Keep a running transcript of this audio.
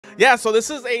Yeah, so this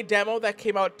is a demo that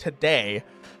came out today,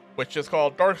 which is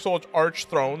called Dark Souls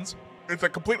Archthrones. It's a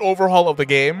complete overhaul of the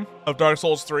game of Dark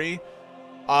Souls 3.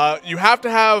 You have to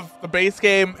have the base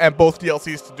game and both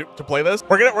DLCs to play this.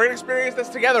 We're gonna experience this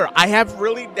together. I have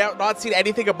really not seen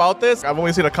anything about this. I've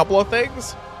only seen a couple of things,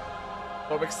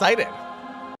 so I'm excited.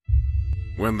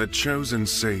 When the chosen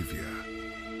savior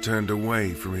turned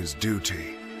away from his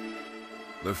duty,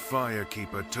 the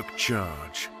Firekeeper took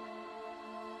charge.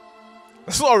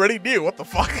 This is already new. What the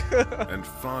fuck? And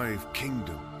 5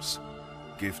 kingdoms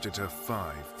gifted her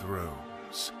 5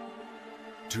 thrones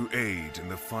to aid in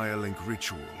the Firelink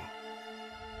ritual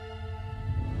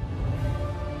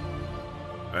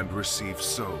and receive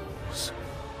souls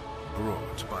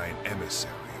brought by an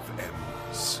emissary of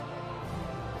embers.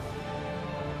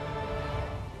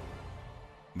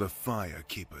 The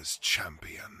Firekeeper's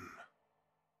champion.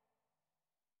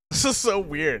 This is so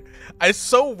weird. It's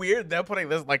so weird them putting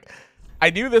this, like, I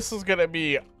knew this was gonna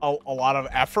be a lot of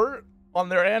effort on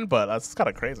their end, but that's kind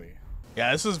of crazy.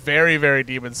 Yeah, this is very, very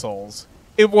Demon Souls.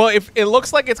 It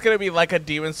looks like it's gonna be like a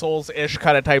Demon Souls-ish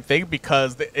kind of type thing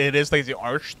because it is like the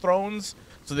Archthrones,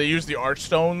 so they use the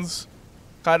Archstones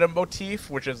kind of motif,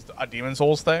 which is a Demon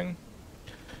Souls thing.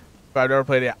 But I've never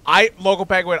played it. Local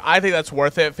Penguin, I think that's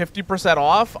worth it. 50%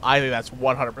 off. I think that's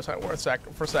 100% worth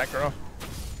for Sekiro.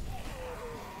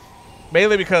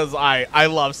 Mainly because I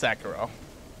love Sekiro.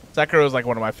 Sekiro is like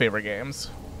one of my favorite games.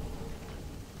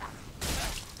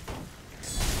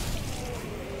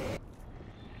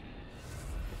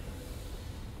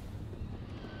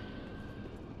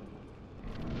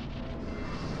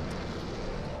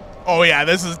 Oh yeah,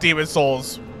 this is Demon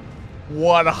Souls.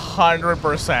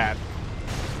 100%.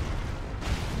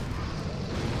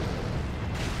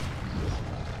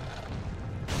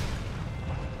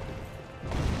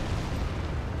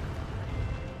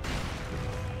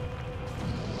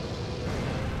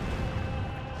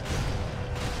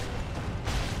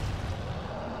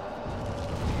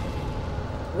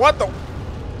 What the?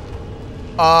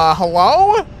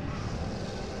 Hello?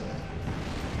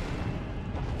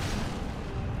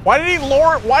 Why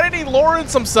did he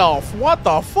Lawrence himself? What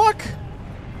the fuck?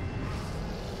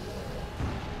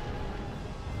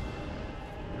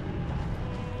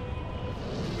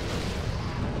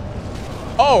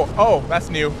 Oh, that's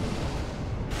new.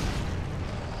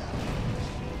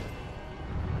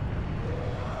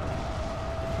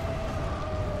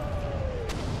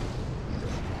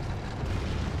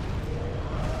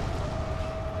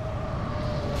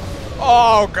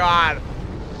 Oh god.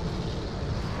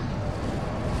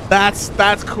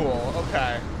 That's cool.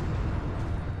 Okay.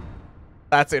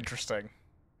 That's interesting.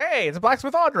 Hey, it's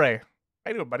Blacksmith Andre.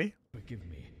 How you doing, buddy? Forgive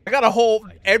me. I got a whole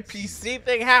NPC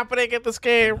thing happening in this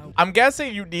game. I'm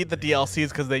guessing you need the DLCs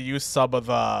because they use some of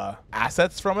the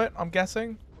assets from it, I'm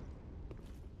guessing.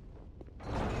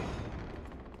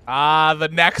 The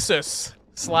Nexus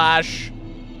 /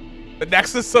 the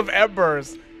Nexus of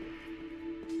Embers.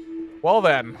 Well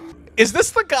then. Is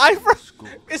this the guy from...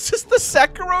 Is this the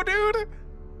Sekiro dude?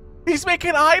 He's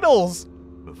making idols.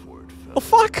 Before it fell. The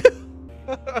fuck?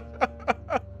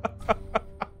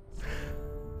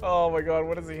 Oh my god,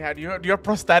 what does he have? Do you have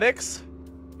prosthetics?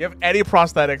 Do you have any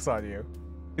prosthetics on you?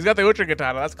 He's got the Uchiha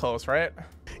Katana, that's close, right?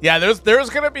 Yeah, there's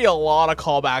gonna be a lot of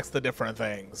callbacks to different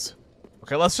things.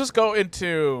 Okay, let's just go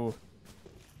into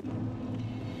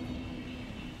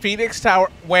Phoenix Tower.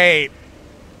 Wait.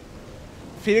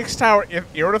 Phoenix Tower,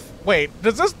 wait,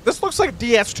 this looks like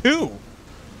DS2.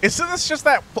 Isn't this just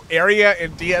that area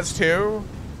in DS2?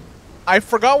 I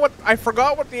forgot what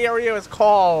the area is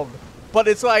called, but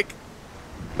it's like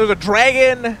there's a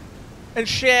dragon and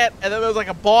shit, and then there's like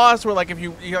a boss where like if he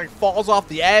like falls off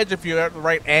the edge if you're at the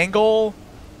right angle.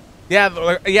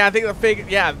 Yeah, yeah, I think the thing,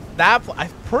 yeah,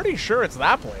 I'm pretty sure it's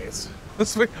that place.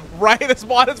 This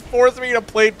mod is forcing me to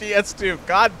play DS2.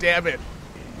 God damn it.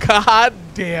 God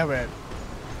damn it.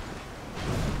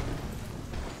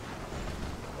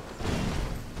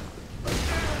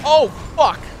 Oh,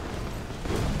 fuck.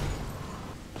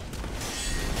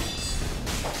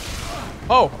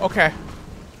 Oh, okay.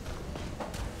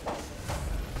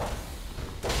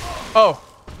 Oh.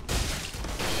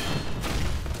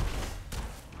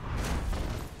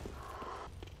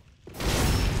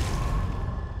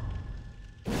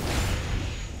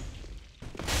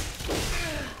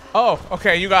 Oh,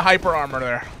 okay, you got hyper armor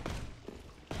there.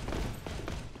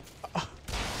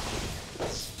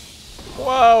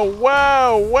 Whoa,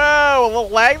 whoa, whoa! A little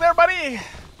lag there, buddy.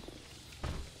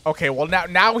 Okay, well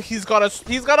now he's got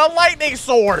a lightning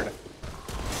sword.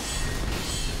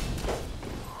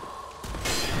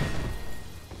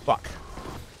 Fuck.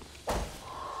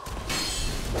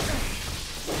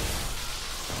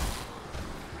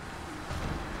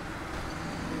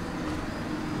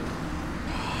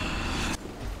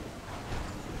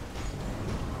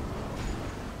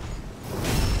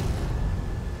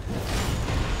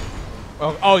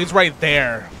 Oh, he's right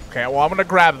there. Okay, well, I'm gonna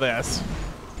grab this.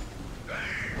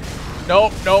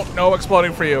 Nope, nope, no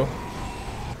exploding for you.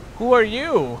 Who are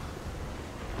you?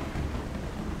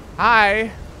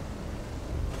 Hi.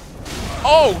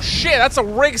 Oh, shit, that's a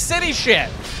Rig City shit.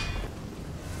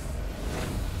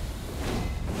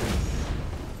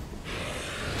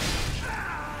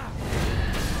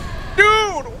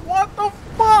 Dude, what the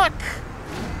fuck?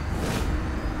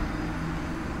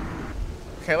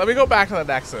 Okay, let me go back to the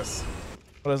Nexus.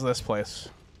 What is this place?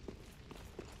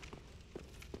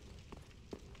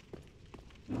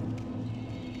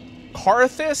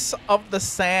 Carthus of the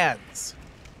Sands.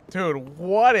 Dude,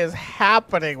 what is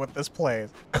happening with this place?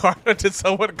 Carthus, did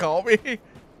someone call me?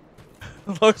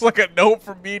 Looks like a note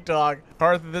from me, dog.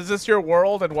 Carthus, is this your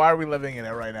world, and why are we living in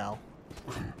it right now?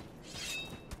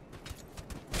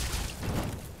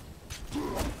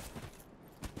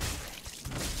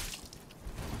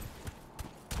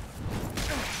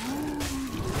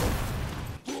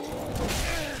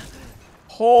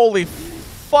 Holy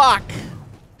fuck.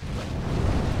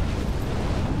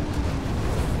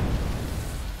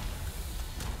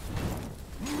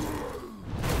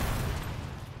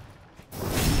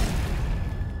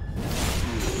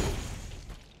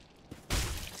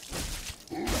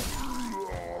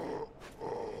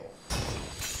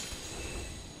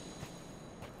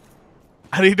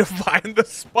 I need to find the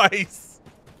spice.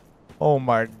 Oh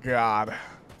my god.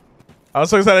 I was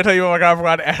so excited to tell you what my god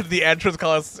forgot and the entrance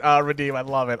colors redeem. I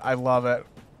love it. I love it.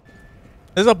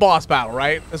 This is a boss battle,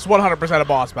 right? This is 100% a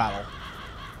boss battle.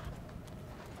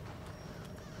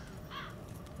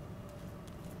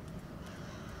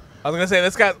 I was gonna say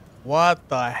this guy. What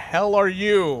the hell are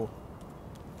you?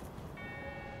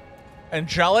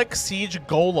 Angelic Siege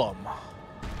Golem.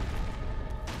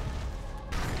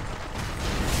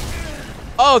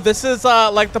 Oh, this is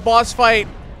like the boss fight.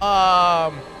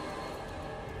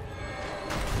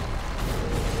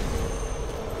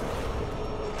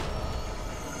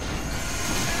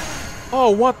 Oh,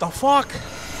 what the fuck?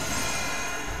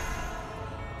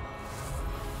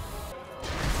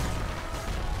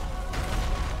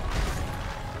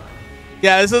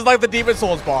 Yeah, this is like the Demon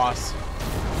Souls boss.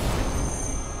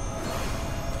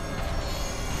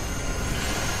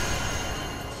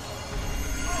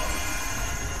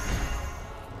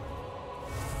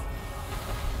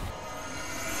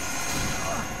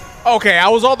 Okay, I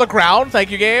was on the ground.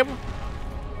 Thank you, game.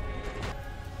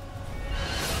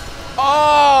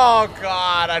 Oh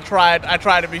god, I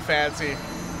tried to be fancy.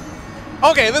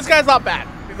 Okay, this guy's not bad.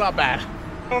 He's not bad.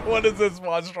 What is this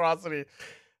monstrosity?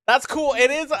 That's cool. It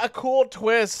is a cool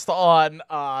twist on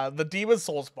the Demon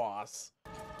Souls boss.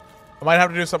 I might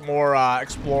have to do some more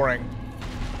exploring.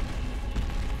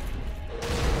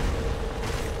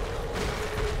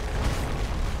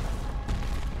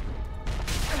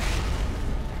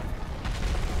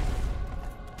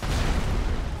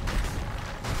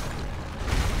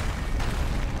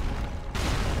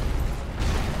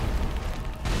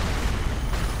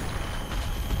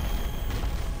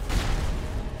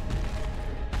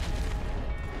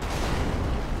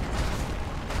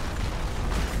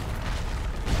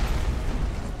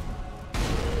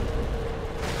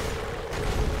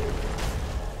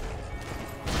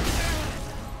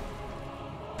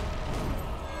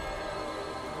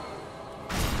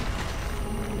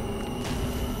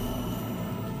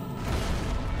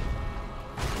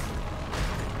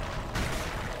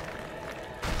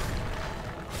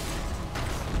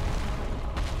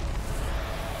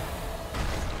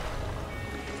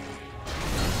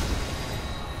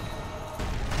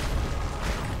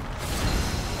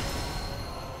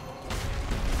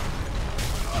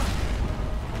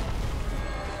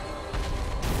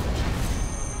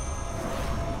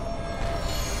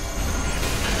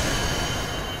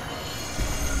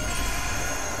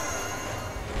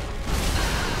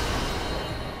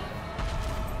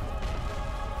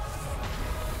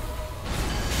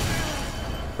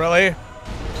 Really?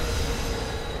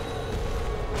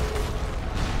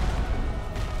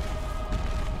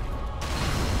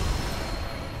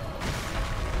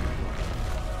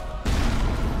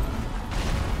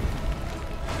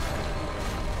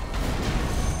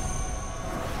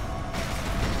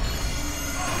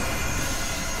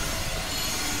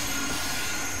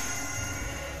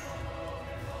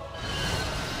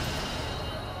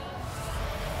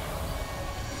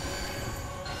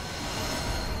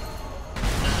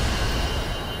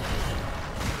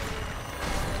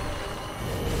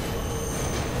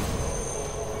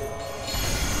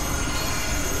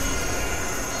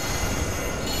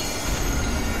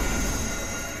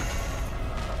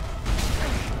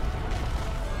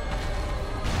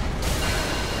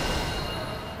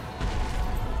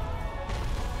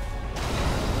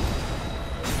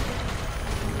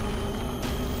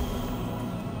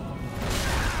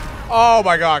 Oh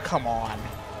my god, come on.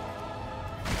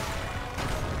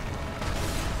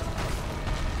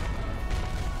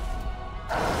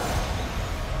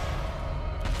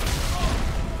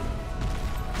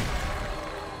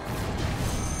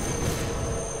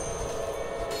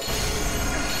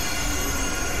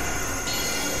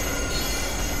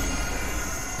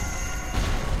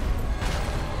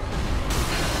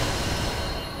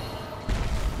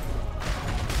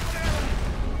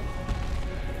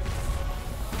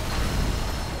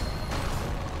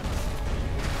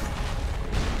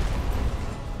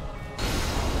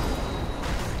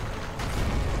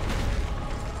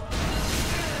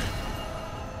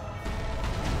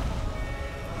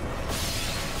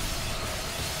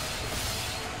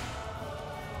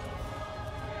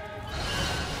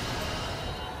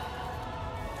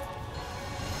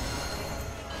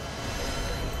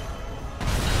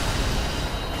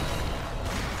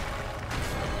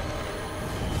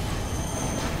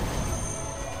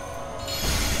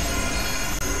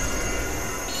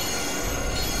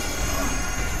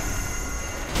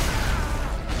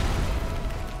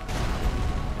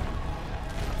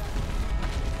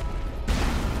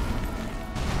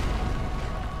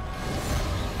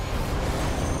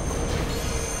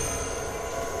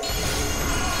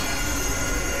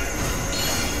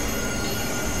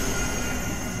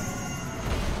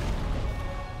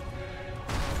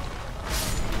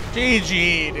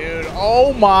 GG, dude.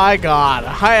 Oh my god.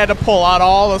 I had to pull out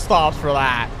all the stops for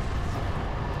that.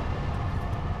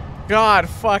 God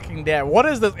fucking damn. What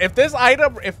is this? If this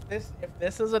item, if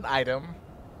this is an item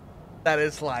that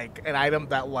is like an item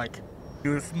that like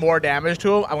does more damage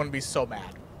to him, I'm gonna be so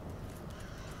mad.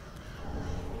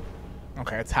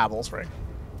 Okay, it's Havel's ring.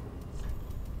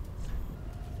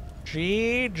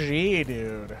 GG,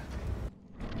 dude.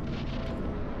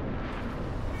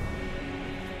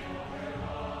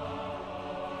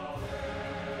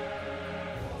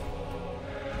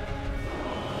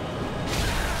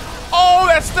 Oh,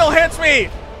 that still hits me.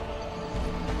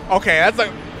 Okay, that's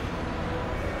a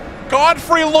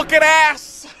Godfrey looking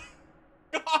ass.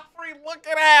 Godfrey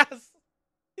looking ass.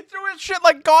 He threw his shit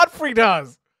like Godfrey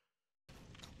does.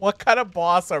 What kind of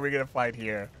boss are we gonna fight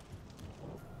here?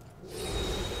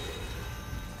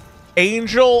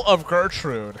 Angel of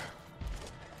Gertrude.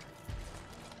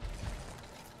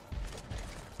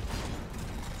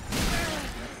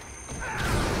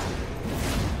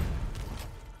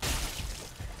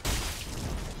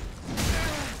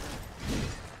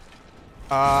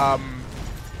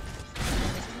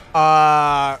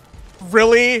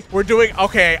 Really? We're doing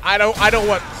okay. I don't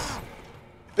want.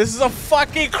 This is a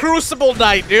fucking Crucible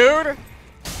Knight, dude.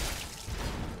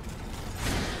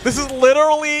 This is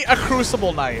literally a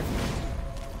Crucible Knight.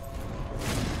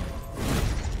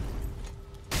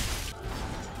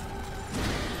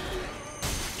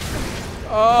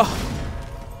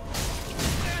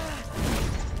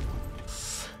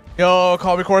 Yo,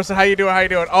 call me Corson. How you doing? How you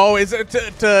doing? Oh, is it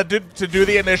to do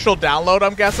the initial download?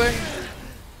 I'm guessing.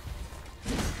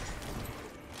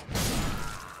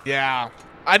 Yeah,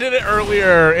 I did it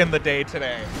earlier in the day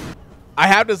today. I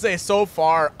have to say, so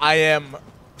far, I am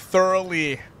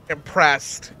thoroughly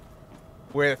impressed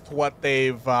with what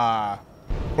they've done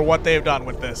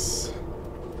with this.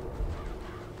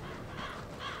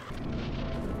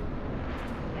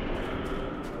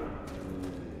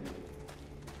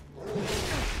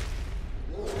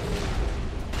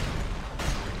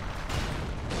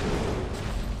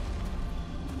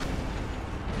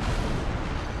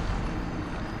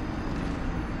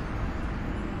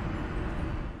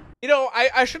 You know,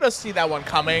 I should have seen that one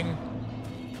coming.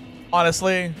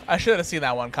 Honestly, I should have seen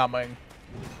that one coming.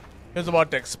 He was about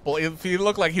to explode. He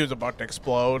looked like he was about to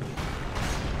explode.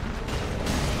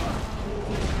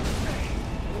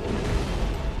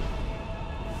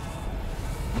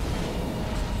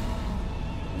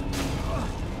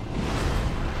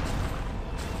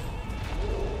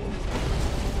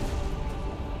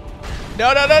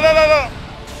 No, no, no, no, no, no.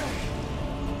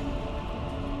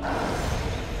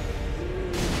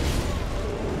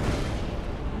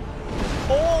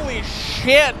 Holy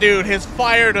shit, dude. His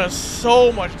fire does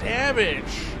so much damage.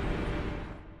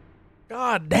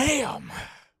 God damn.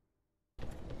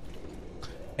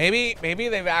 Maybe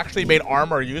they've actually made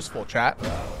armor useful, chat.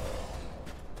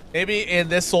 Maybe in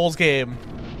this Souls game,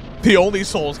 the only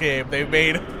Souls game, they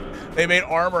made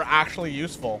armor actually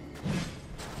useful.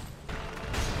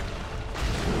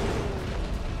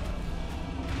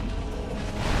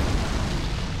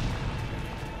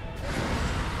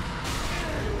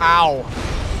 Ow.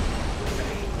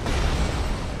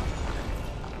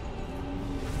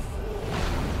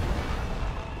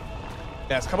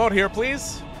 Yes, come out here,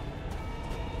 please.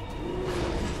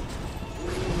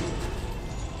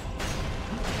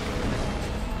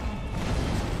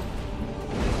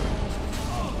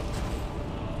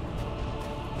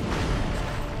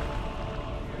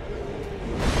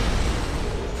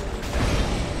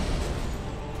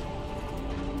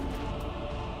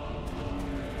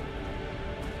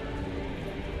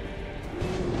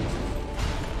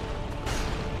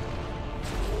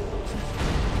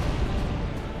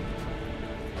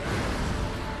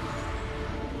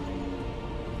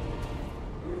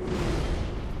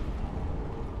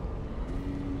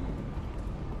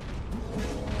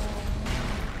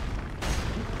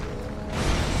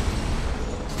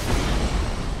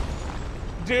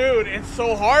 Dude, it's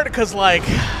so hard because, like,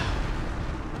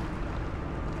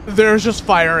 there's just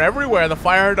fire everywhere. The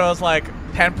fire does, like,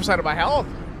 10% of my health.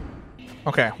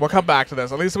 Okay, we'll come back to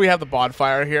this. At least we have the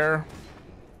bonfire here.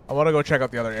 I want to go check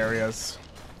out the other areas.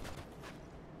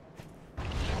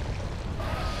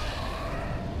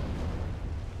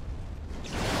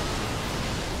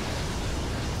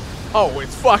 Oh,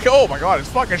 it's fucking. Oh my god, it's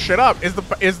fucking shit up. Is the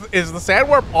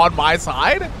sandworm on my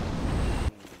side?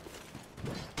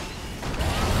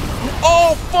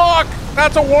 Oh fuck!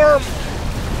 That's a worm.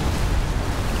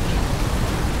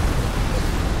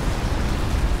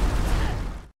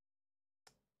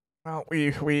 Well,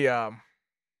 we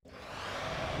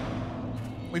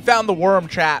found the worm,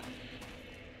 chat.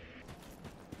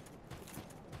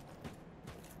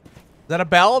 Is that a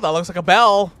bell? That looks like a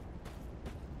bell.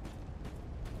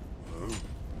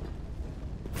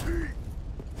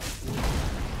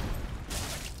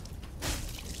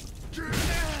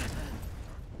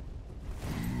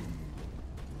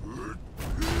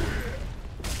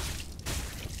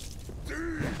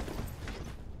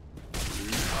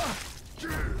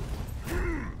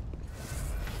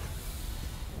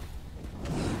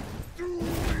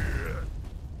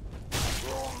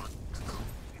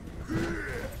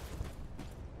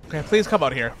 Okay, please come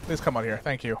out here. Please come out here.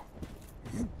 Thank you.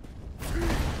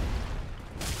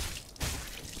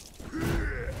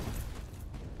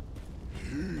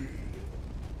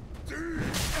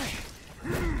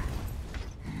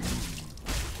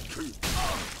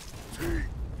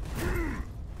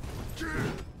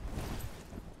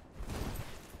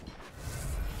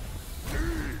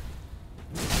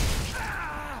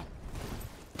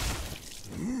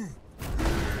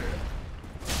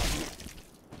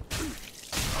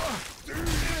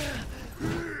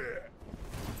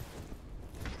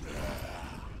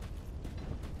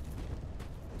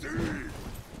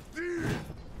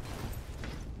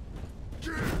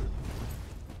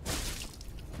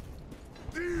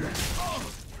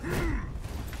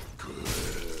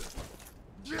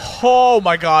 Oh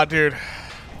my god, dude.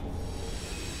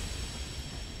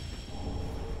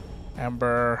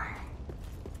 Ember.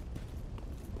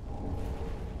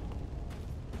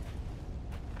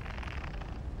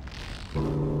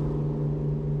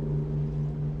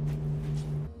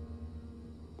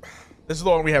 This is the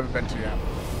one we haven't been to yet.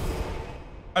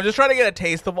 I'm just trying to get a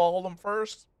taste of all of them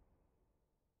first.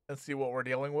 And see what we're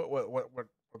dealing with, what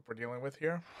we're dealing with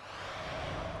here.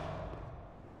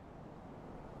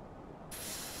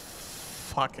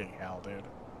 Fucking hell, dude.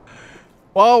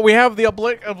 Well, we have the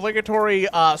obligatory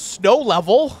snow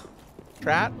level.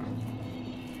 Strat.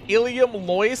 Ilium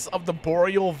Lois of the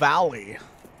Boreal Valley.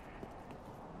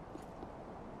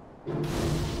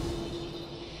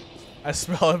 I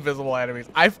smell invisible enemies.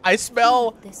 I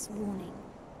smell this warning.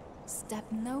 Step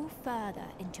no further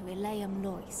into Ilium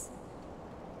Lois.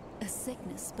 A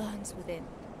sickness burns within,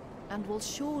 and will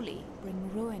surely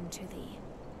bring ruin to thee.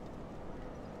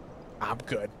 I'm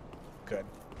good. Good.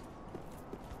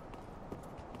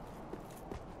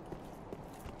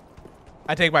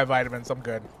 I take my vitamins. I'm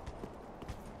good.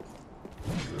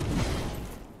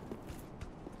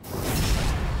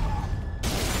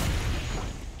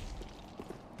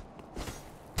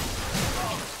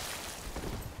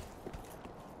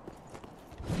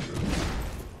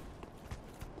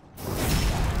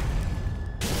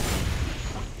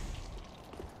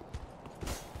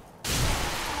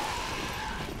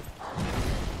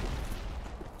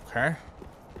 Okay.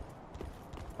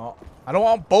 Well, I don't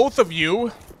want both of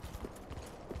you.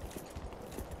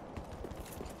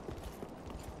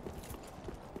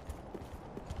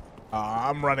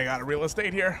 I'm running out of real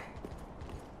estate here.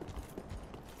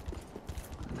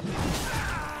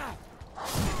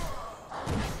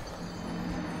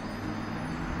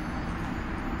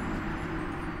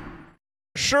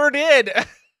 Sure did.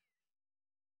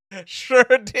 Sure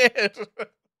did.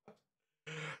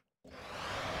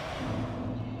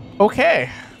 Okay.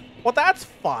 Well, that's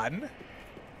fun.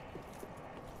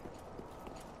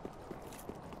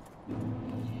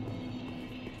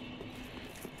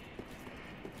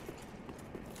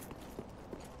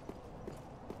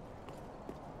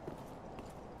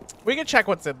 We can check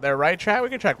what's in there, right, chat? We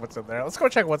can check what's in there. Let's go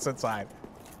check what's inside.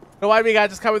 No, why me guys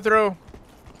just coming through?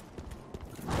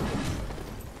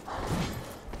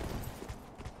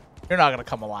 You're not gonna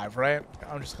come alive, right?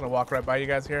 I'm just gonna walk right by you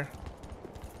guys here.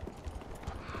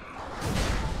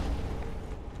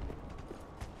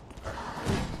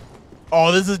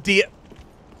 Oh, this is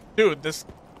Dude, this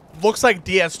looks like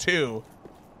DS2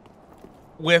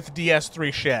 with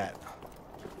DS3 shit.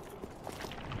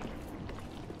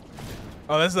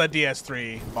 Oh, this is a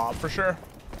DS3 mob for sure.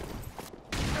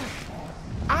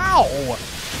 Ow!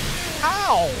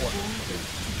 Ow!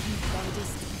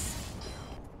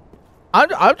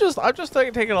 I'm just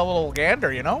taking a little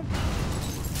gander, you know?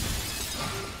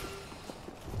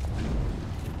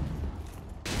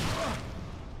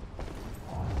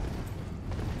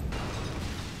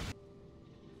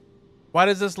 Why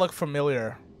does this look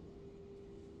familiar?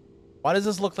 Why does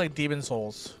this look like Demon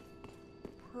Souls?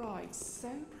 Pride so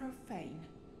profane,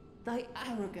 thy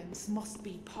arrogance must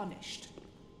be punished.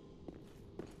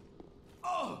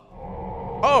 Oh.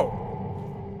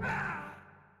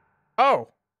 Oh.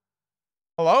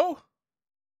 Hello?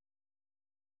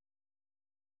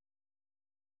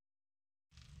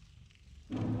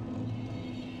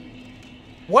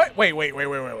 What? Wait.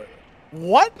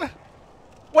 What?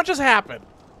 What just happened?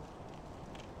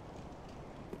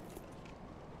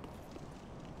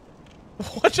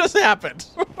 What just happened?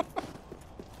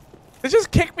 They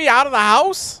just kicked me out of the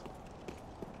house?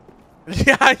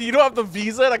 Yeah, you don't have the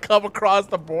visa to come across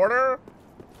the border?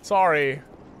 Sorry.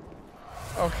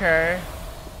 Okay.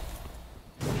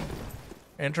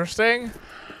 Interesting.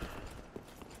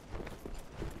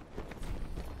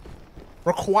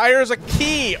 Requires a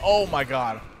key. Oh my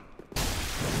god.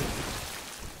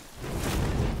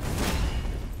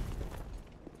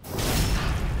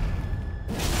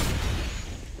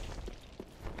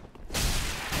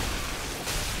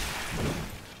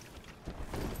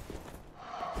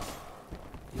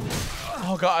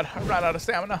 Oh god, I ran out of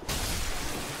stamina.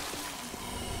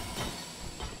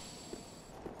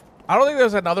 I don't think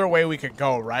there's another way we could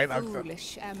go, right?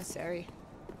 Foolish emissary,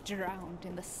 drowned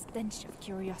in the stench of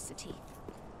curiosity.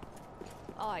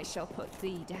 I shall put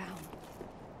thee down,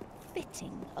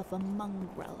 fitting of a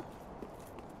mongrel.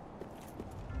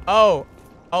 Oh,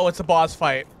 it's a boss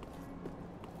fight.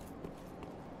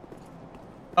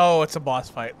 Oh, it's a boss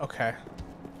fight. Okay.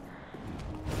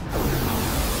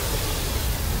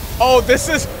 Oh, this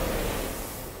is...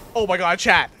 Oh my god,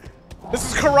 chat. This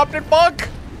is Corrupted Monk.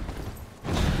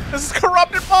 This is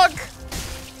Corrupted Monk.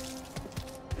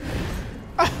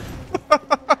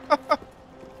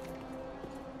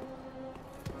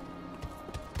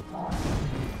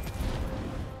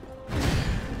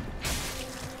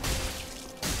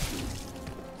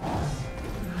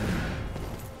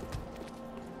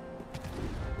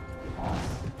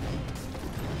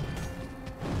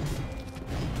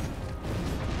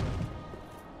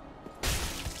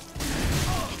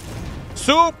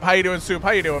 Soup! How you doing, Soup?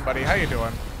 How you doing, buddy? How you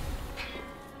doing?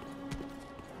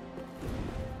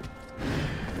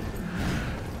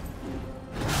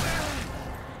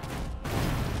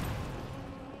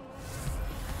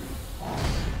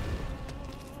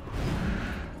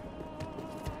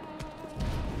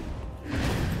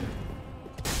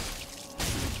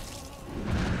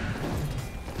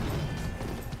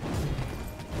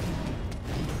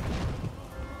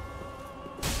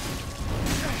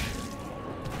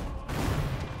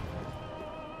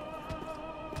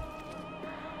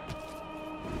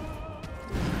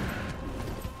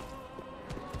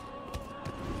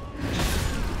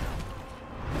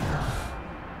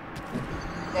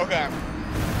 Okay.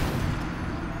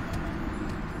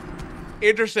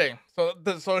 Interesting.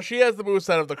 So she has the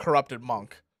moveset of the Corrupted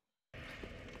Monk.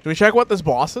 Do we check what this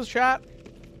boss is, chat?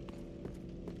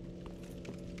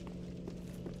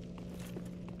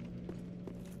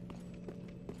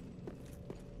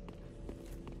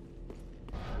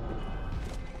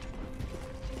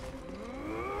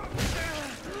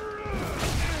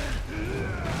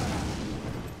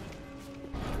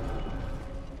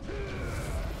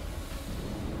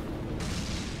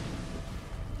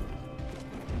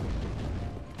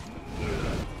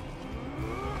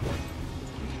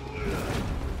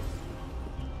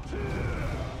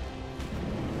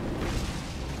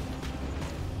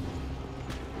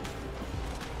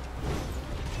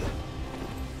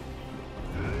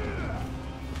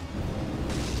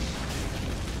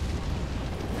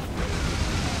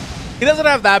 He doesn't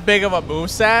have that big of a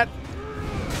moveset.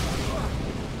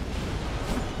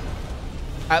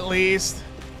 At least.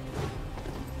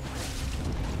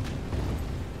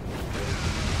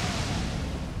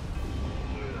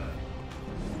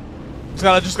 He's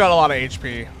just got a lot of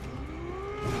HP.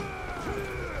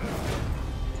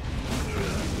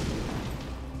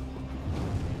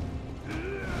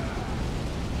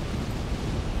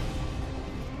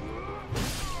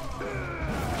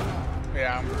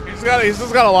 Yeah, he's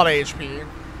just got a lot of HP.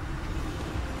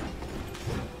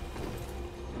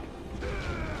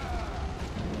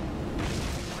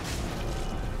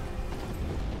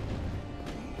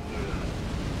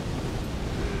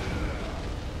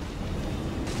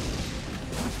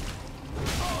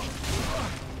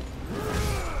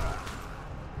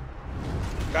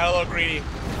 Got a little greedy.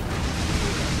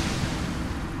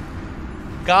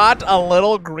 Got a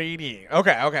little greedy.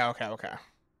 Okay.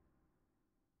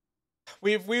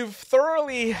 We've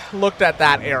thoroughly looked at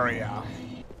that area.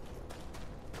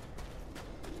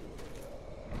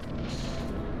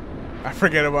 I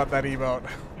forget about that emote.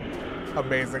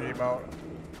 Amazing emote.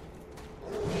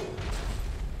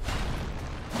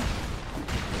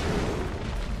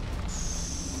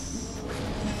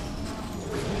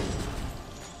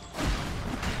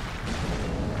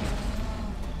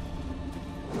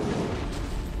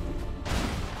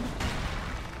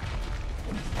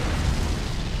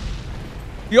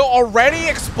 You're already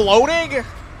exploding?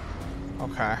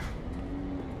 Okay.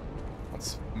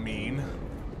 That's mean.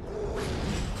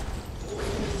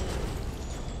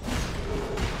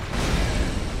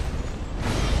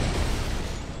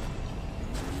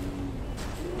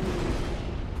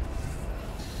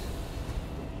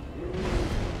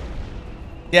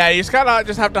 Yeah, you just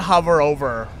gotta have to hover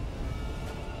over.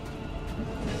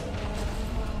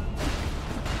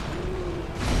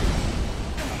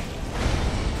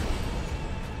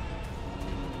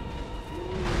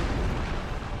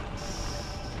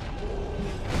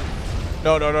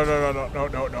 No. Dude,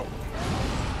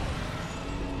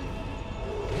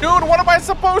 what am I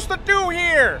supposed to do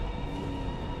here?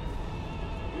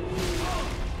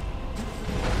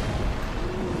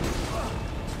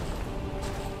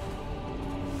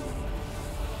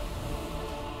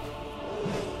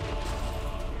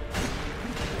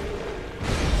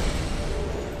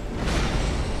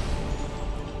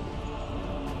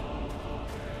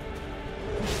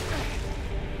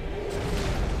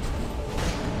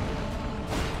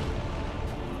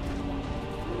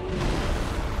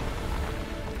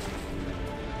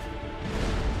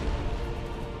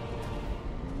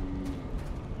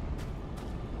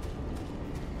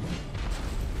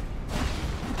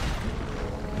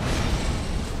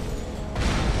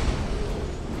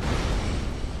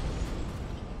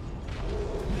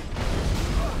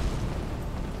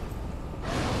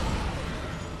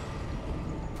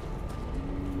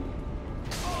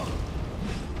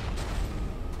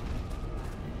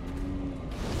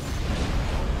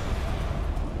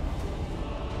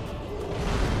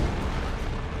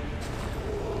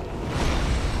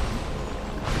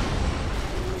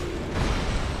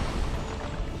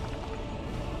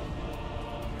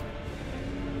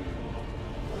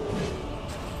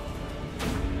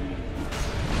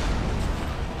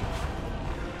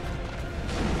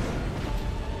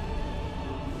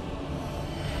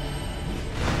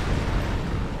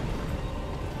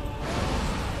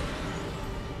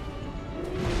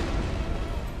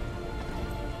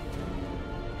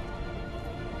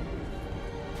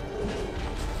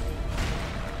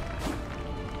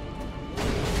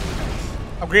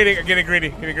 I'm getting greedy.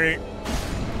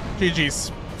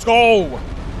 GG's. Let's go.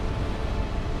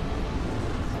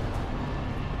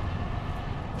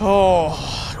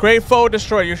 Oh, great foe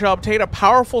destroyed. You shall obtain a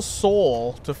powerful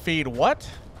soul to feed what?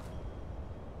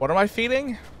 What am I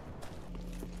feeding?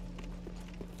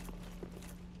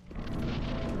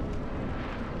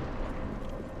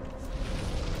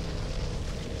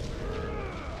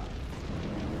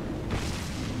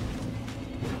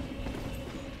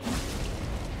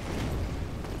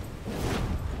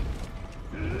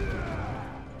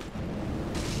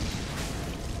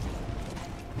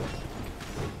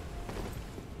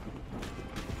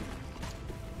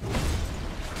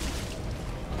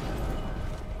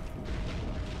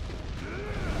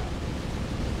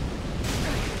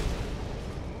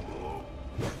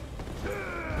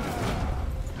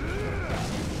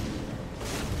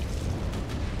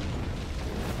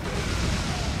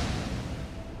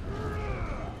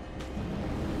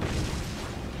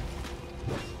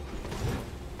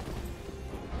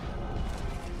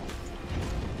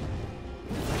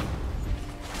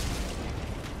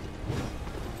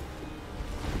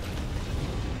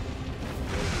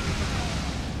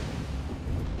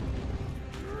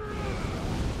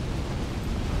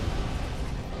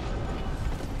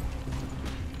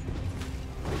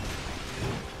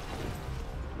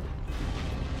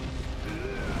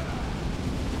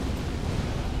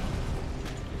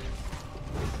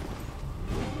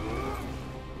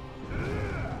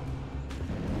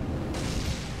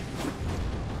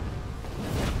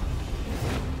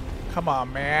 Come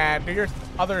on, man. Do your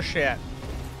other shit.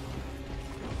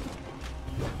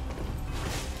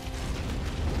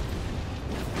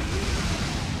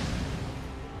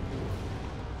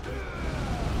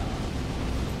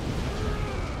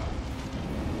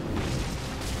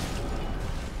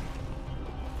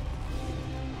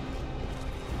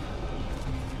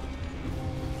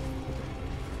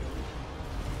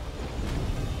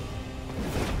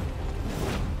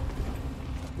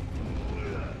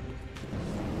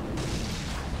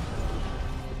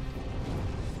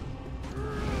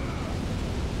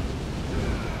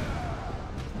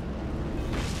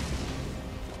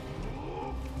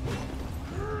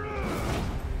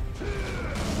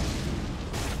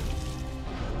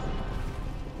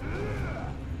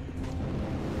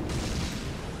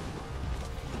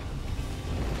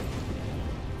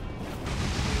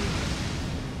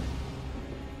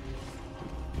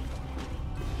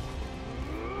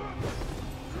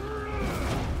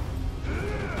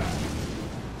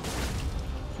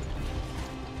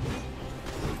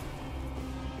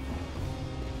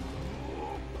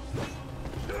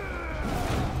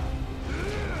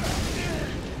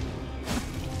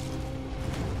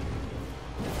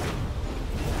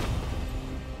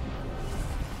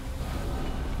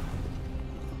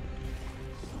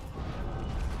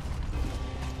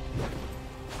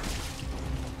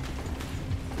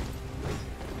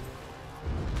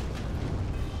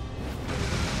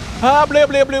 Ah, blah,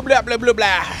 blah, blah, blah, blah, blah,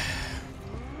 blah.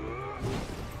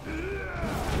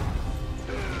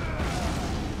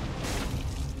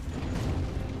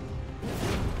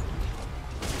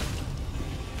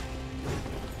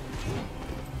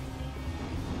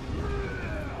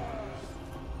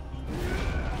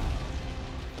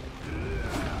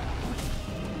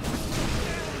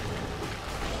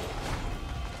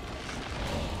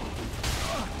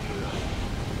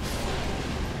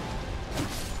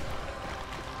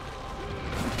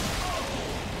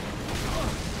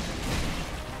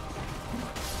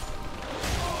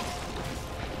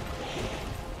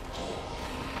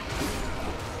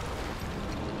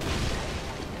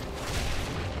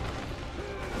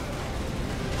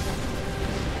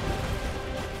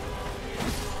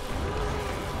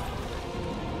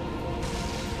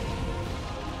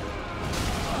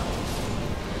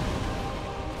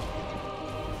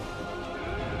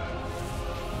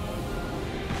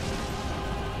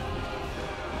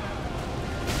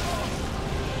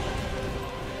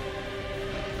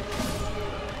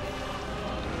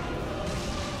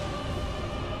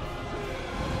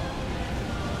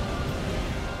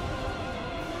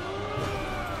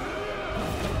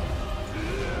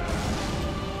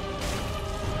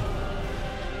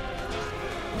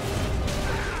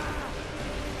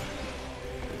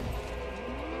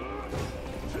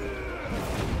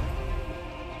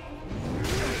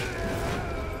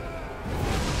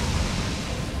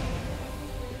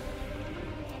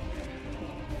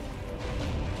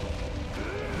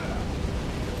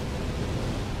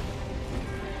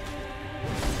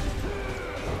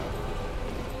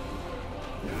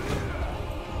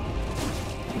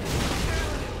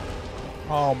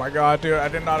 Oh my god, dude, I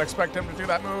did not expect him to do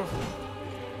that move.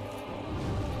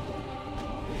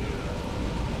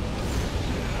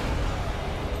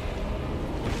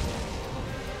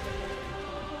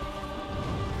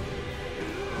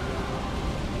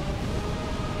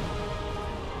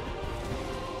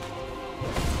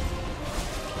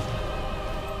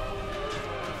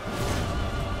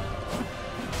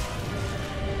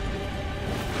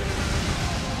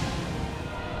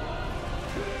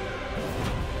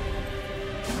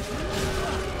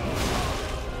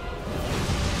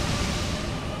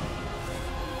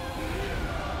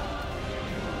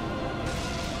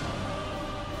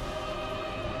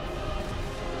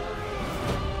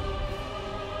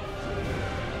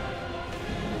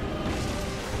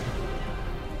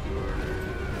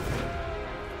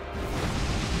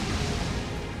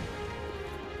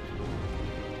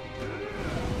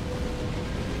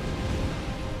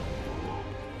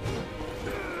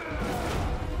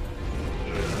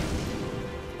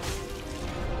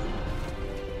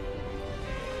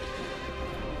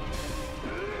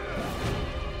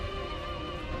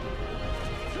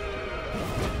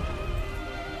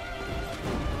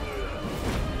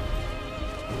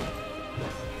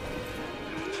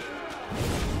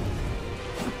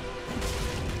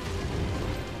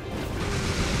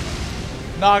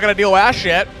 Not gonna deal with that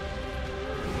shit.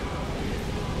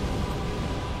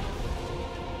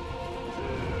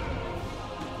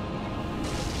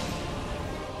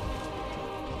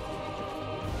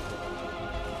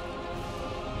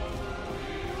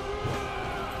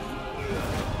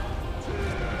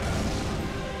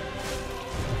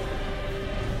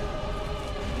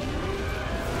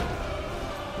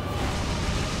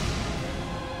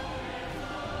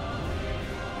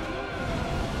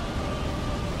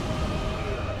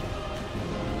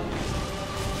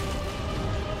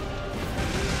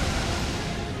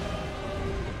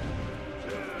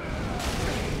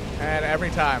 And every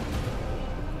time.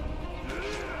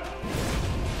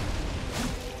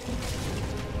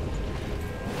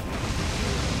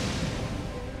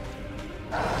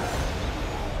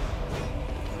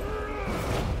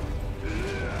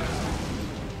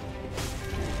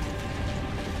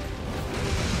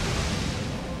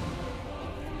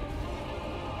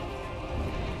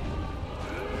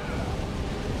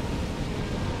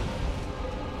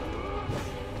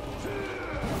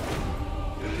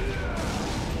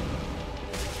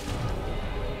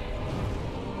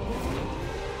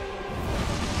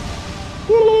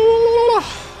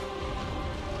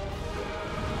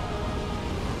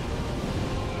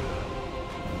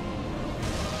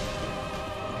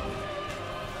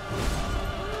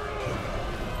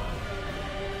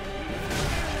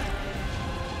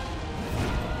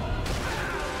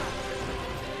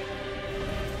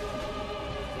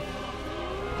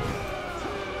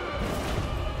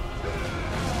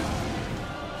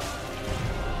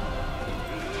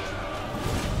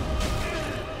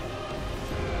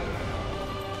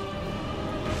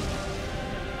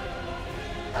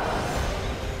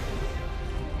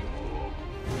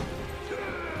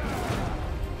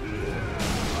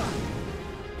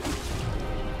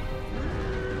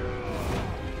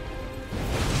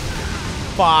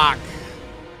 Fuck.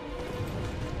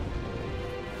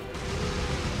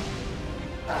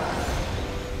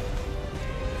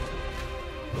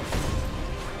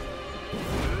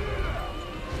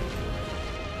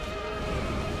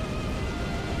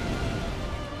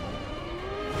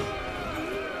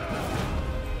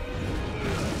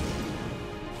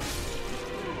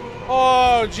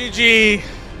 Oh, GG.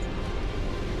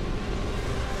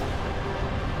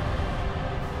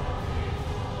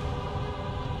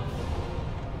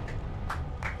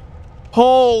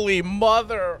 Holy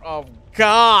mother of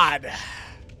God.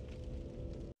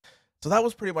 So that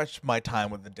was pretty much my time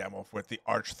with the demo with the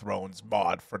Archthrones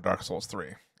mod for Dark Souls 3.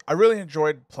 I really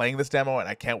enjoyed playing this demo, and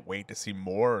I can't wait to see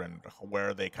more and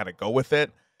where they kind of go with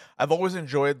it. I've always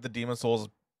enjoyed the Demon Souls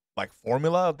like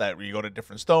formula that you go to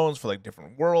different stones for like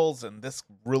different worlds, and this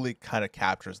really kind of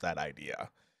captures that idea.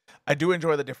 I do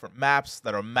enjoy the different maps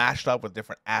that are mashed up with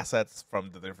different assets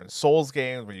from the different Souls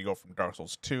games. When you go from Dark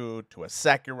Souls 2 to a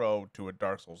Sekiro to a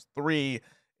Dark Souls 3,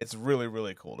 it's really,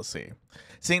 really cool to see.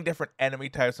 Seeing different enemy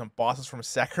types and bosses from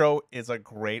Sekiro is a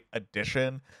great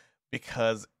addition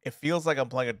because it feels like I'm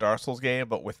playing a Dark Souls game,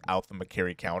 but without the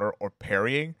Makiri counter or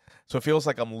parrying. So it feels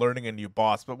like I'm learning a new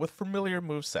boss, but with familiar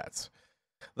movesets.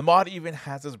 The mod even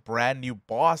has this brand new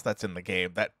boss that's in the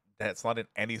game that's not in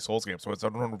any Souls game, so it's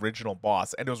an original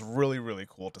boss, and it was really, really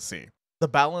cool to see. The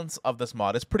balance of this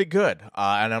mod is pretty good,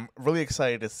 and I'm really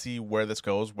excited to see where this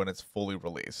goes when it's fully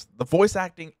released. The voice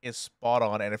acting is spot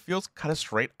on, and it feels kind of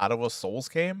straight out of a Souls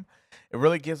game. It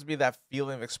really gives me that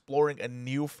feeling of exploring a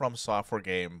new From Software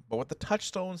game, but with the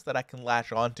touchstones that I can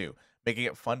latch onto, making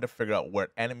it fun to figure out where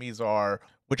enemies are,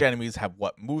 which enemies have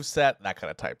what moveset, that kind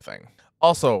of type thing.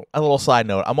 Also, a little side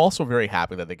note, I'm also very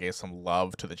happy that they gave some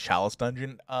love to the Chalice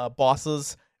Dungeon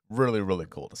bosses. Really, really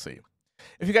cool to see.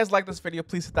 If you guys like this video,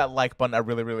 please hit that like button. I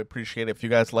really, really appreciate it. If you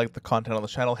guys like the content on the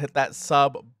channel, hit that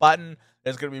sub button.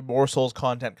 There's going to be more Souls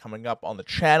content coming up on the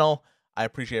channel. I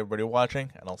appreciate everybody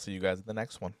watching, and I'll see you guys in the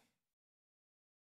next one.